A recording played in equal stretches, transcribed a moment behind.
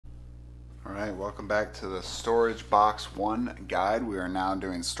All right, welcome back to the Storage Box 1 guide. We are now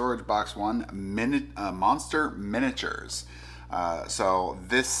doing Storage Box 1 Monster Miniatures. So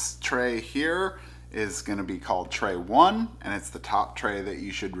this tray here is going to be called Tray 1, and it's the top tray that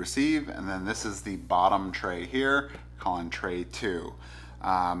you should receive. And then this is the bottom tray here, calling Tray 2.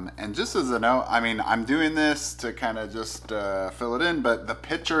 And just as a note, I mean, I'm doing this to kind of just fill it in, but the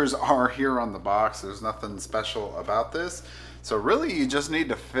pictures are here on the box. There's nothing special about this. So really you just need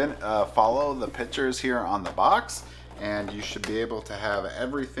to follow the pictures here on the box, and you should be able to have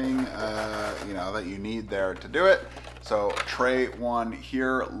everything you know, that you need there to do it. So Tray 1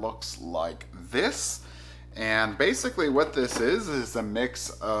 here looks like this. And basically what this is a mix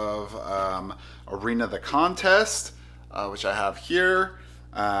of Arena the Contest, which I have here,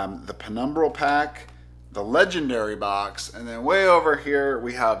 the Penumbral Pack, the Legendary Box, and then way over here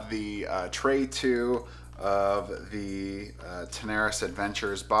we have the Tray 2 of the Tanares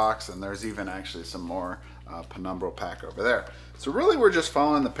Adventures box, and there's even actually some more Penumbral Pack over there. So really we're just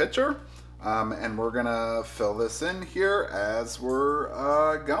following the picture, and we're gonna fill this in here as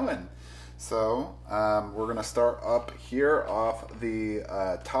we're going. So we're gonna start up here off the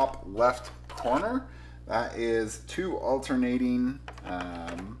top left corner. That is two alternating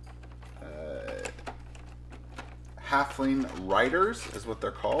halfling riders is what they're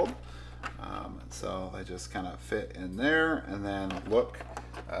called. So they just kind of fit in there, and then look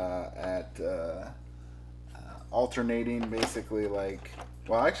at alternating basically like,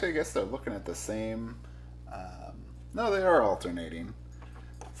 well actually I guess they're looking at the same, no they are alternating.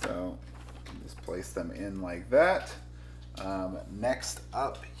 So just place them in like that. Next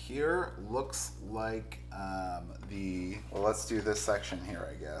up here looks like well, let's do this section here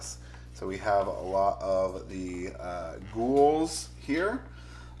I guess. So we have a lot of the ghouls here.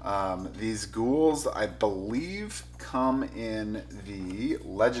 These ghouls, I believe, come in the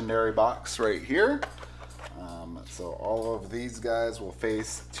Legendary box right here. So all of these guys will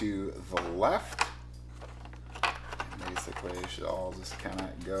face to the left. Basically, they should all just kind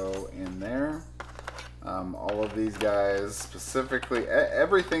of go in there. All of these guys, specifically,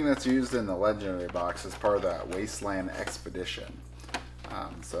 everything that's used in the Legendary box is part of that Wasteland Expedition.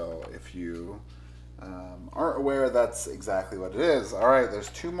 So if you aren't aware, that's exactly what it is. All right, there's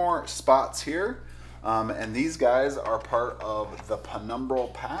two more spots here, and these guys are part of the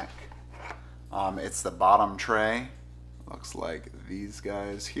Penumbral Pack. It's the bottom tray. Looks like these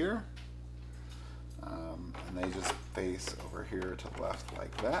guys here, and they just face over here to the left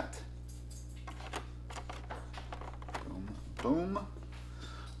like that. Boom, boom.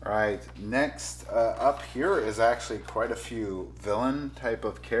 All right, next up here is actually quite a few villain type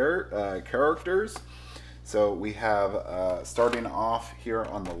of characters. So we have, starting off here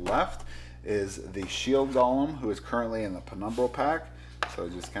on the left, is the Shield Golem, who is currently in the Penumbral Pack. So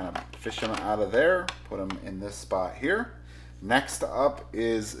just kind of fish him out of there, put him in this spot here. Next up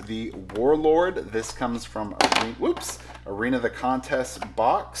is the Warlord. This comes from Arena the Contest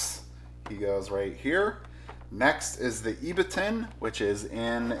box. He goes right here. Next is the Ebaton, which is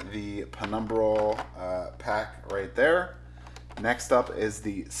in the Penumbral Pack right there. Next up is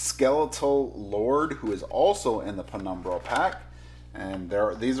the Skeletal Lord, who is also in the Penumbral Pack. And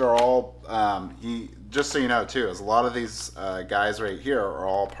these are all, just so you know too, is a lot of these guys right here are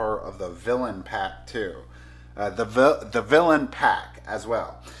all part of the Villain Pack too. The Villain Pack as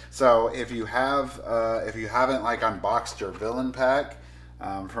well. So if you haven't like unboxed your Villain Pack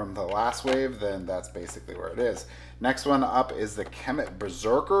from the last wave, then that's basically where it is. Next one up is the Kemet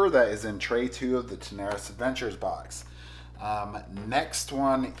Berserker that is in Tray 2 of the Tanares Adventures box. Next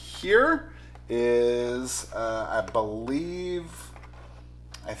one here is, I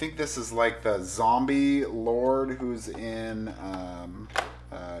think this is like the Zombie Lord, who's in,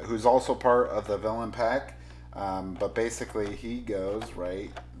 who's also part of the Villain Pack, but basically he goes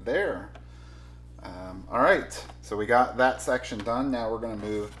right there. All right, so we got that section done. Now we're going to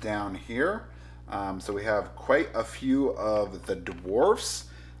move down here. So we have quite a few of the dwarfs.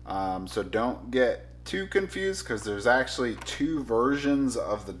 So don't get too confused, because there's actually two versions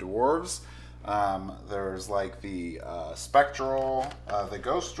of the dwarves. There's like the spectral, the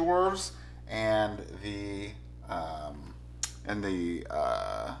ghost dwarves, and the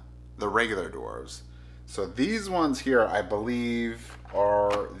regular dwarves. So these ones here, I believe,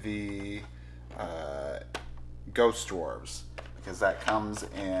 are the ghost dwarves, because that comes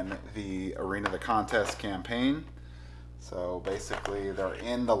in the Arena the Contest campaign. So basically they're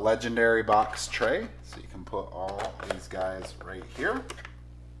in the Legendary box tray, so you can put all these guys right here.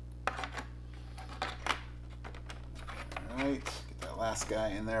 All right, get that last guy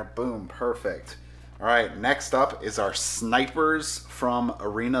in there. Boom, perfect. All right, next up is our snipers from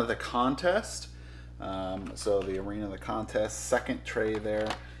Arena the Contest. So the Arena the Contest second tray there.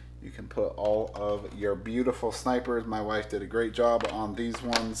 You can put all of your beautiful snipers. My wife did a great job on these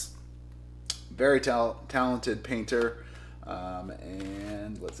ones. Very talented painter.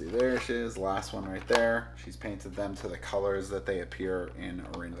 And let's see, there she is, last one right there. She's painted them to the colors that they appear in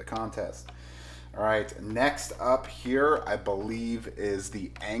Arena the Contest. All right, next up here, I believe, is the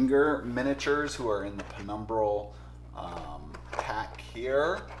Anger miniatures, who are in the Penumbral pack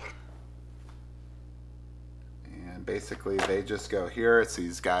here. And basically they just go here. It's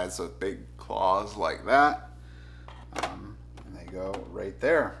these guys with big claws like that. And they go right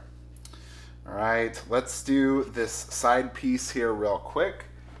there. All right, let's do this side piece here real quick.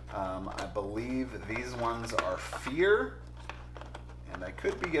 I believe these ones are Fear. And I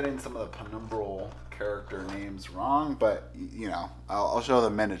could be getting some of the Penumbral character names wrong, but you know, I'll show the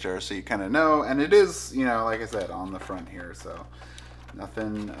miniature so you kind of know. And it is, you know, like I said, on the front here, so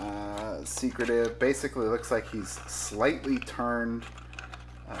nothing secretive. Basically, looks like he's slightly turned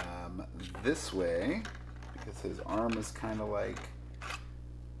this way because his arm is kind of like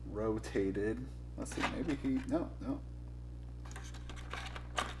rotated. Let's see, maybe no.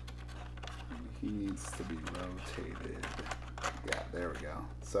 Maybe he needs to be rotated. Yeah, there we go.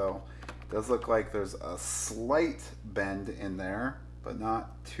 So it does look like there's a slight bend in there, but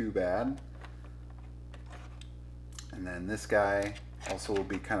not too bad. And then this guy also will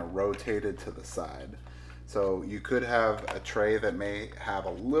be kind of rotated to the side. So you could have a tray that may have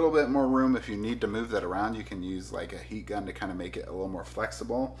a little bit more room. If you need to move that around, you can use like a heat gun to kind of make it a little more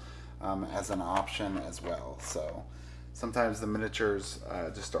flexible as an option as well. So sometimes the miniatures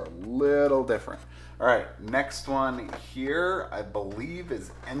just are a little different. All right, next one here, I believe,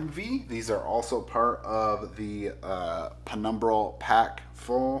 is Envy. These are also part of the Penumbral pack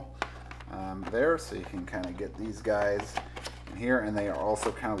full there. So you can kind of get these guys in here, and they are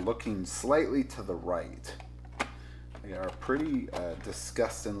also kind of looking slightly to the right. They are pretty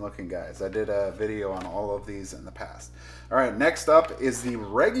disgusting looking guys. I did a video on all of these in the past. All right, next up is the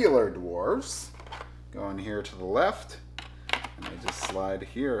regular dwarves. Going here to the left. And they just slide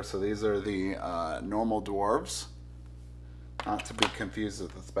here. So these are the normal dwarves. Not to be confused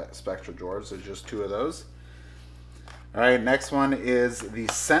with the spectral dwarves. There's just two of those. All right, next one is the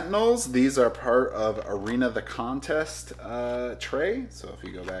Sentinels. These are part of Arena the Contest tray. So if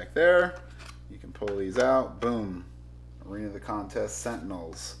you go back there, you can pull these out. Boom. Arena the Contest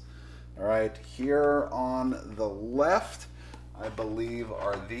Sentinels. All right, here on the left, I believe,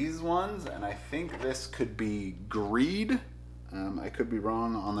 are these ones. And I think this could be Greed. I could be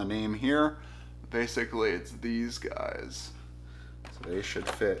wrong on the name here. Basically, it's these guys. So they should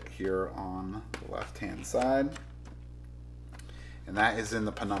fit here on the left-hand side. And that is in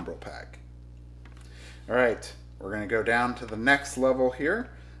the Penumbral pack. All right, we're going to go down to the next level here.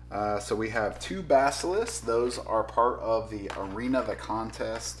 So we have two Basilisks. Those are part of the Arena the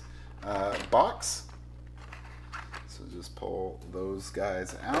Contest box. So just pull those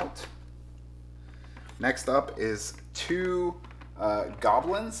guys out. Next up is two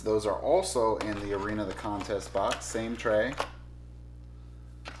Goblins. Those are also in the Arena the Contest box. Same tray.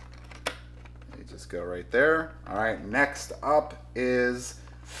 They just go right there. All right, next up is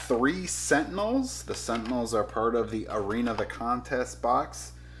three Sentinels. The Sentinels are part of the Arena the Contest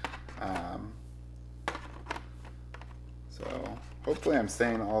box. So hopefully I'm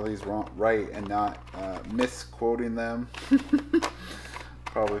saying all these right and not misquoting them.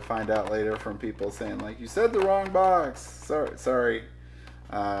 Probably find out later from people saying like, you said the wrong box. Sorry.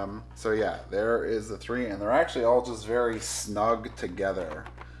 So yeah, there is the three, and they're actually all just very snug together.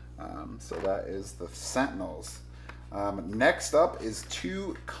 So that is the Sentinels. Next up is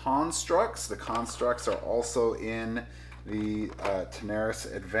two Constructs. The Constructs are also in the Tanares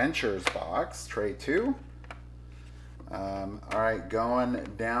Adventures box, tray 2. All right, going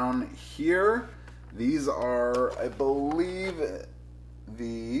down here, these are, I believe,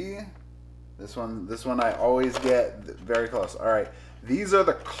 this one I always get very close. All right, these are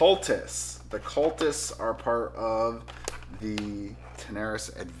the Cultists. The Cultists are part of the Tanares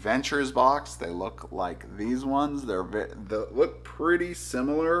Adventures box. They look like these ones. They look pretty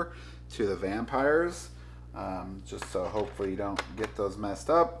similar to the vampires. Just so hopefully you don't get those messed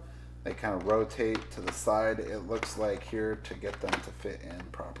up. They kind of rotate to the side, it looks like here, to get them to fit in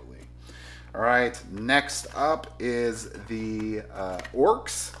properly. All right, next up is the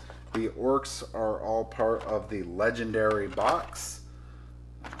Orcs. The Orcs are all part of the Legendary box.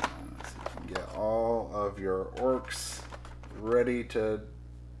 So you can get all of your Orcs ready to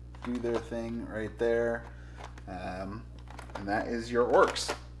do their thing right there. And that is your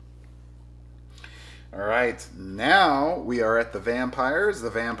Orcs. All right, now we are at the vampires. The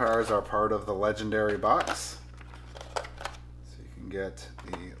vampires are part of the legendary box. So you can get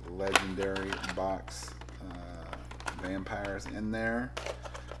the legendary box vampires in there.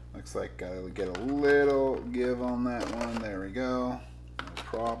 Looks like gotta get a little give on that one. There we go. No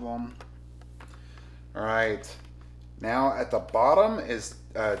problem. All right. Now at the bottom is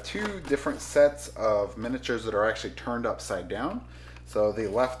two different sets of miniatures that are actually turned upside down. So the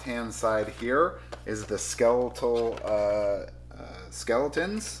left-hand side here is the skeletal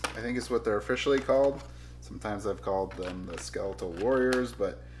skeletons, I think is what they're officially called. Sometimes I've called them the skeletal warriors,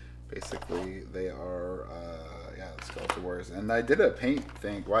 but basically they are the skeletal warriors. And I did a paint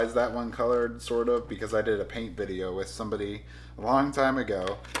thing. Why is that one colored, sort of? Because I did a paint video with somebody a long time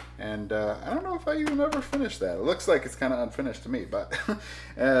ago, and I don't know if I even ever finished that. It looks like it's kind of unfinished to me, but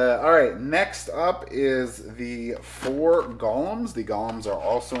all right, next up is the 4 golems. The golems are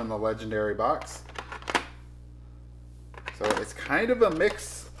also in the legendary box. So it's kind of a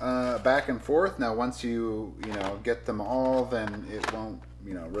mix back and forth. Now once you get them all, then it won't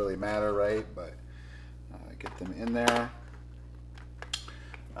really matter, right? But get them in there.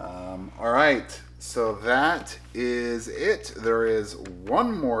 All right, so that is it. There is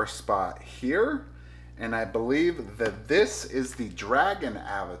one more spot here, and I believe that this is the dragon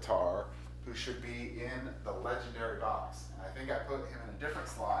avatar who should be in the legendary box. And I think I put him in a different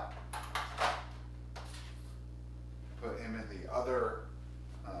slot. Put him in the other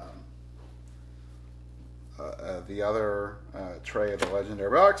tray of the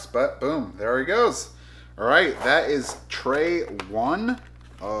legendary box, but boom, there he goes. All right, that is tray 1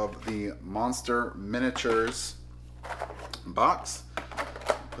 of the Monster Miniatures box.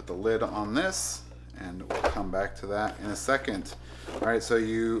 Put the lid on this, and we'll come back to that in a second. All right, so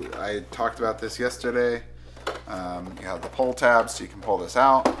I talked about this yesterday. You have the pull tabs, so you can pull this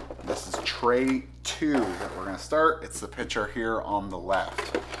out. This is tray 2 that we're going to start. It's the picture here on the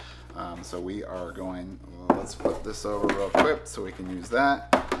left. So we are going, let's flip this over real quick so we can use that.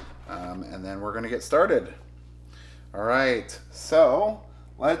 And then we're going to get started. All right, so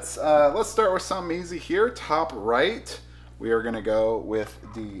let's start with something easy here. Top right, we are going to go with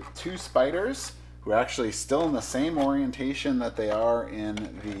the 2 spiders, who are actually still in the same orientation that they are in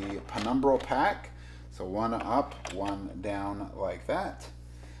the penumbral pack. So one up, one down like that.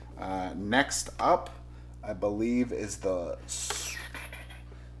 Next up, I believe is I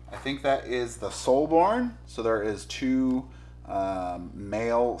think that is the Soulborn. So there is 2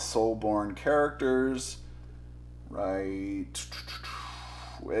 male Soulborn characters. Right,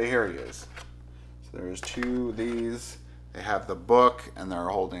 here he is. So there's 2 of these. They have the book, and they're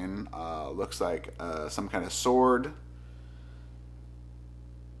holding, looks like some kind of sword.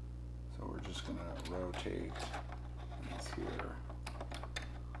 So we're just gonna rotate these here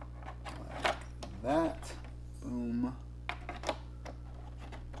like that. Boom.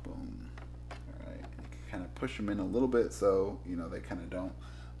 Boom. All right, you can kind of push them in a little bit so they kind of don't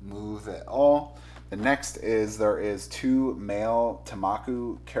move at all. The next is there is 2 male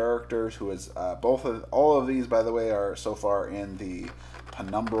Tamaku characters who is all of these, by the way, are so far in the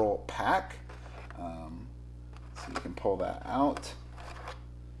penumbral pack. So you can pull that out.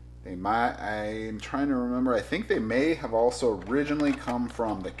 I'm trying to remember, I think they may have also originally come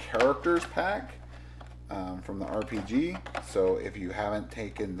from the characters pack from the RPG. So if you haven't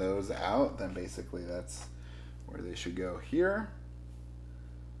taken those out, then basically that's where they should go here.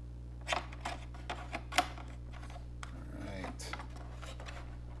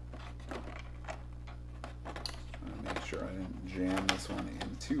 Sure I didn't jam this one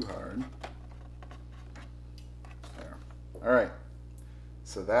in too hard. There. All right,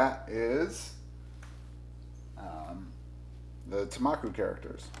 so that is the Tamaku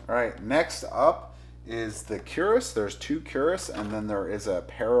characters. All right, next up is the Cuirass. There's 2 Cuirass, and then there is a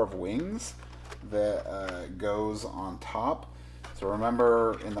pair of wings that goes on top. So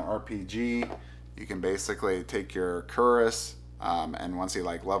remember, in the RPG, you can basically take your Cuirass, and once he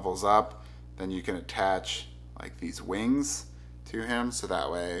levels up, then you can attach these wings to him, so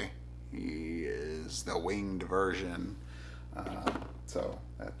that way he is the winged version. So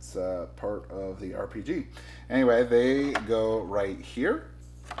that's part of the RPG. Anyway, they go right here,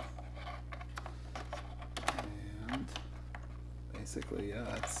 and basically, yeah,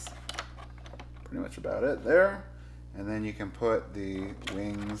 that's pretty much about it there. And then you can put the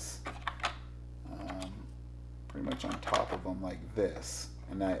wings pretty much on top of them like this,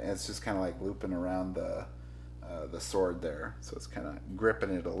 and it's just kind of looping around the sword there, so it's kind of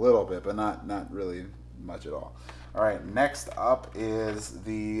gripping it a little bit, but not really much at all. All right, next up is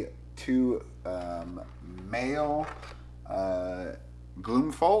the 2 male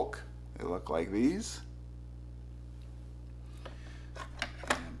Gloomfolk. They look like these.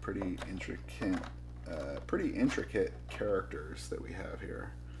 And pretty intricate characters that we have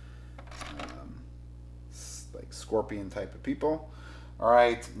here. Like scorpion type of people. All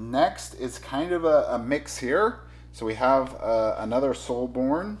right, next is kind of a mix here. So we have another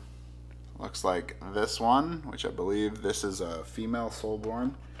Soulborn. Looks like this one, which I believe this is a female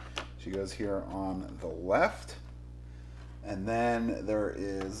Soulborn. She goes here on the left. And then there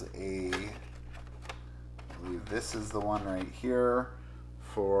is I believe this is the one right here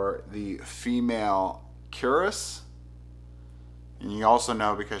for the female Curus. And you also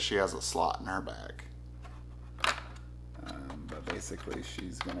know because she has a slot in her bag. But basically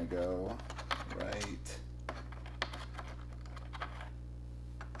she's gonna go right.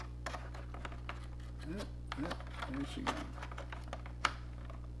 There she goes.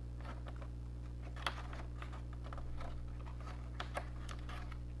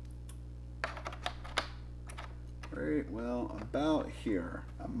 Right, well, about here.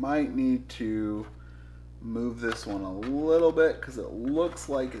 I might need to move this one a little bit because it looks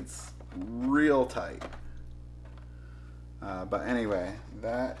like it's real tight. But anyway,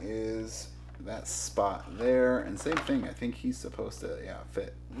 that is that spot there. And same thing, I think he's supposed to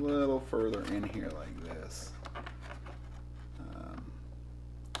fit a little further in here like this.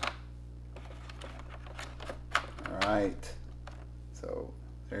 All right, so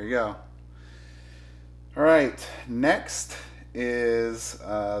there you go. All right, next is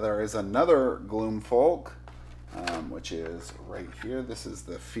there is another Gloomfolk, which is right here. This is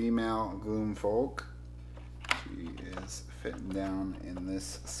the female Gloomfolk. She is fitting down in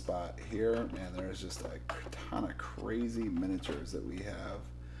this spot here. Man, there's just a ton of crazy miniatures that we have.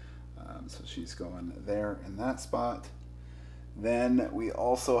 So she's going there in that spot. Then we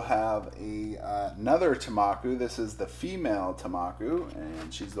also have another Tamaku. This is the female Tamaku,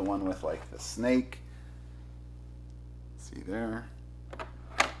 and she's the one with like the snake. See there?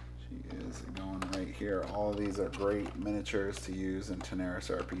 She is going right here. All these are great miniatures to use in Tanares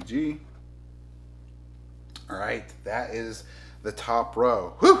RPG. All right, that is the top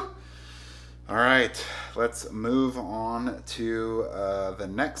row. Whew! All right, let's move on to the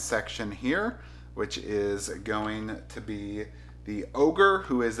next section here, which is going to be the Ogre,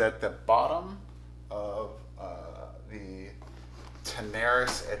 who is at the bottom of the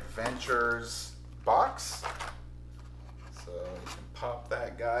Tanares Adventures box. So you can pop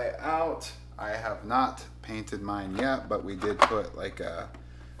that guy out. I have not painted mine yet, but we did put like a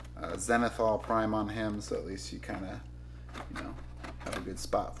Zenithal Prime on him, so at least you kind of, have a good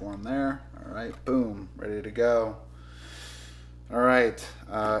spot for him there. All right, boom, ready to go. All right,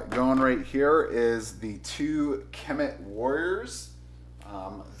 going right here is the two Kemet Warriors.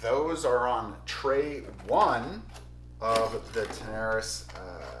 Those are on tray 1 of the Tanares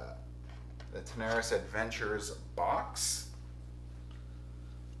Adventures box.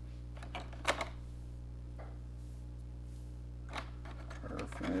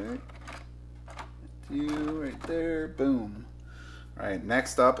 Perfect. You right there, boom. All right,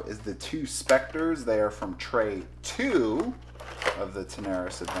 next up is the two Spectres. They are from tray 2 of the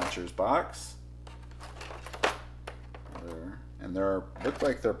Tanares Adventures box. And they look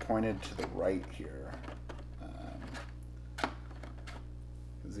like they're pointed to the right here.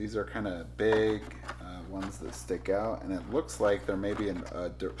 Because these are kind of big ones that stick out, and it looks like there may be an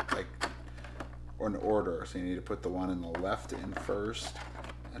order. So you need to put the one in the left in first,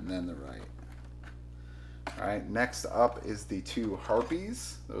 and then the right. All right, next up is the two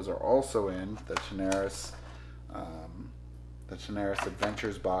Harpies. Those are also in the Tanares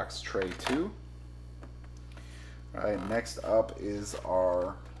Adventures box, tray 2. All right, next up is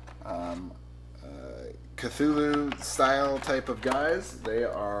our Cthulhu style type of guys. They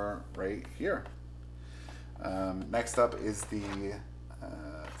are right here. Next up is the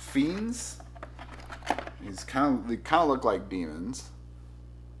Fiends. They kind of look like demons.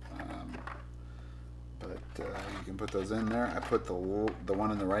 You can put those in there. I put the one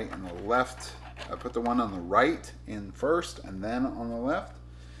on the right and the left. I put the one on the right in first and then on the left.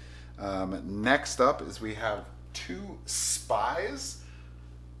 Next up is we have two Spies.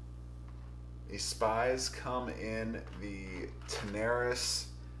 These Spies come in the Tanares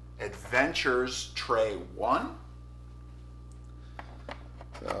Adventures tray 1.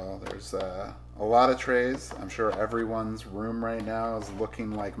 So there's a lot of trays. I'm sure everyone's room right now is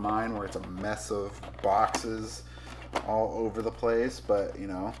looking like mine, where it's a mess of boxes all over the place. But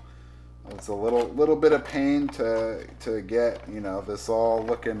it's a little bit of pain to get this all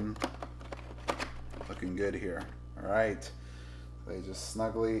looking good here. All right, they just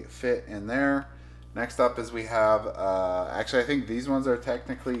snugly fit in there. Next up is we have, actually I think these ones are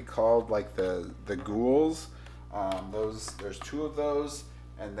technically called like the ghouls. There's 2 of those,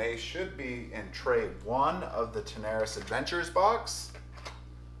 and they should be in tray 1 of the Tanares Adventures box.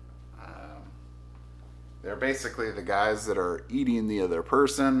 They're basically the guys that are eating the other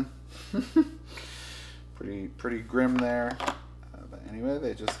person. pretty grim there. But anyway,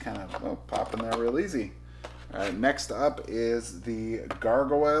 they just kind of pop in there real easy. All right, next up is the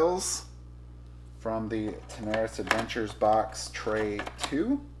gargoyles from the Tanares Adventures box tray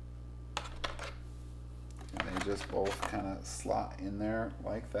 2. And they just both kind of slot in there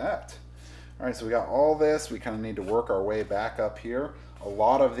like that. All right, so we got all this. We kind of need to work our way back up here. A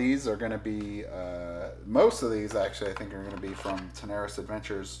lot of these are going to be, most of these actually I think are going to be from Tanares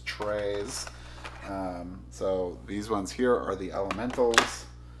Adventures trays. So these ones here are the elementals.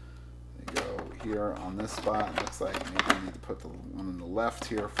 They go here on this spot. It looks like maybe I need to put the one on the left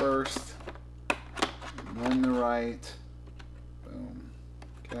here first. And then the right. Boom.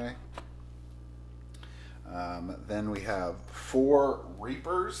 Okay. Then we have 4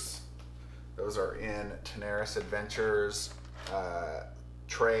 Reapers. Those are in Tanares Adventures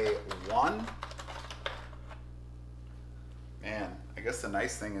tray 1. Man, I guess the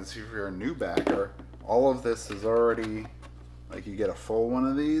nice thing is if you're a new backer, all of this is already, like you get a full one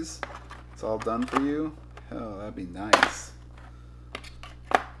of these. It's all done for you. Oh, that'd be nice.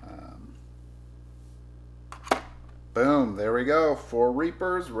 Boom, there we go. 4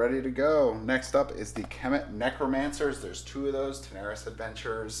 Reapers ready to go. Next up is the Kemet Necromancers. There's 2 of those, Tanares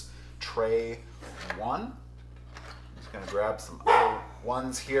Adventures tray 1. Just gonna grab some other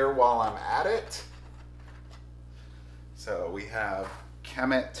ones here while I'm at it. So we have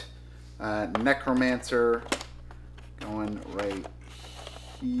Kemet Necromancer going right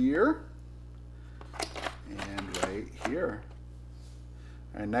here and right here.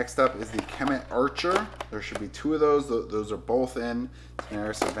 All right, next up is the Kemet Archer. There should be 2 of those. Those are both in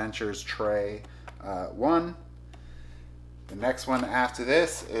Tanares Adventures tray 1. The next one after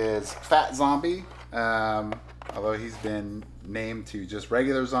this is Fat Zombie, although he's been named to just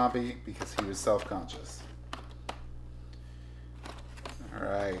regular zombie because he was self-conscious. All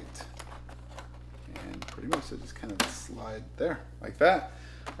right, and pretty much it just kind of slide there like that.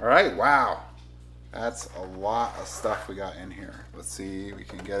 All right, wow. That's a lot of stuff we got in here. Let's see if we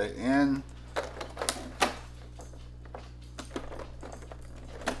can get it in. There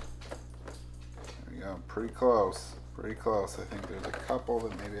we go, pretty close, pretty close. I think there's a couple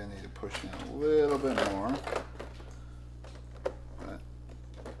that maybe I need to push in a little bit more. But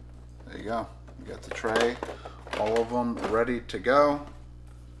there you go, we got the tray, all of them ready to go.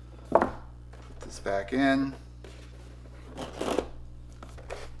 Put this back in.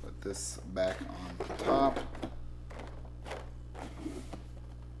 This back on top,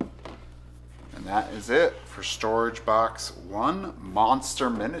 and that is it for storage box 1 monster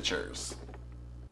miniatures.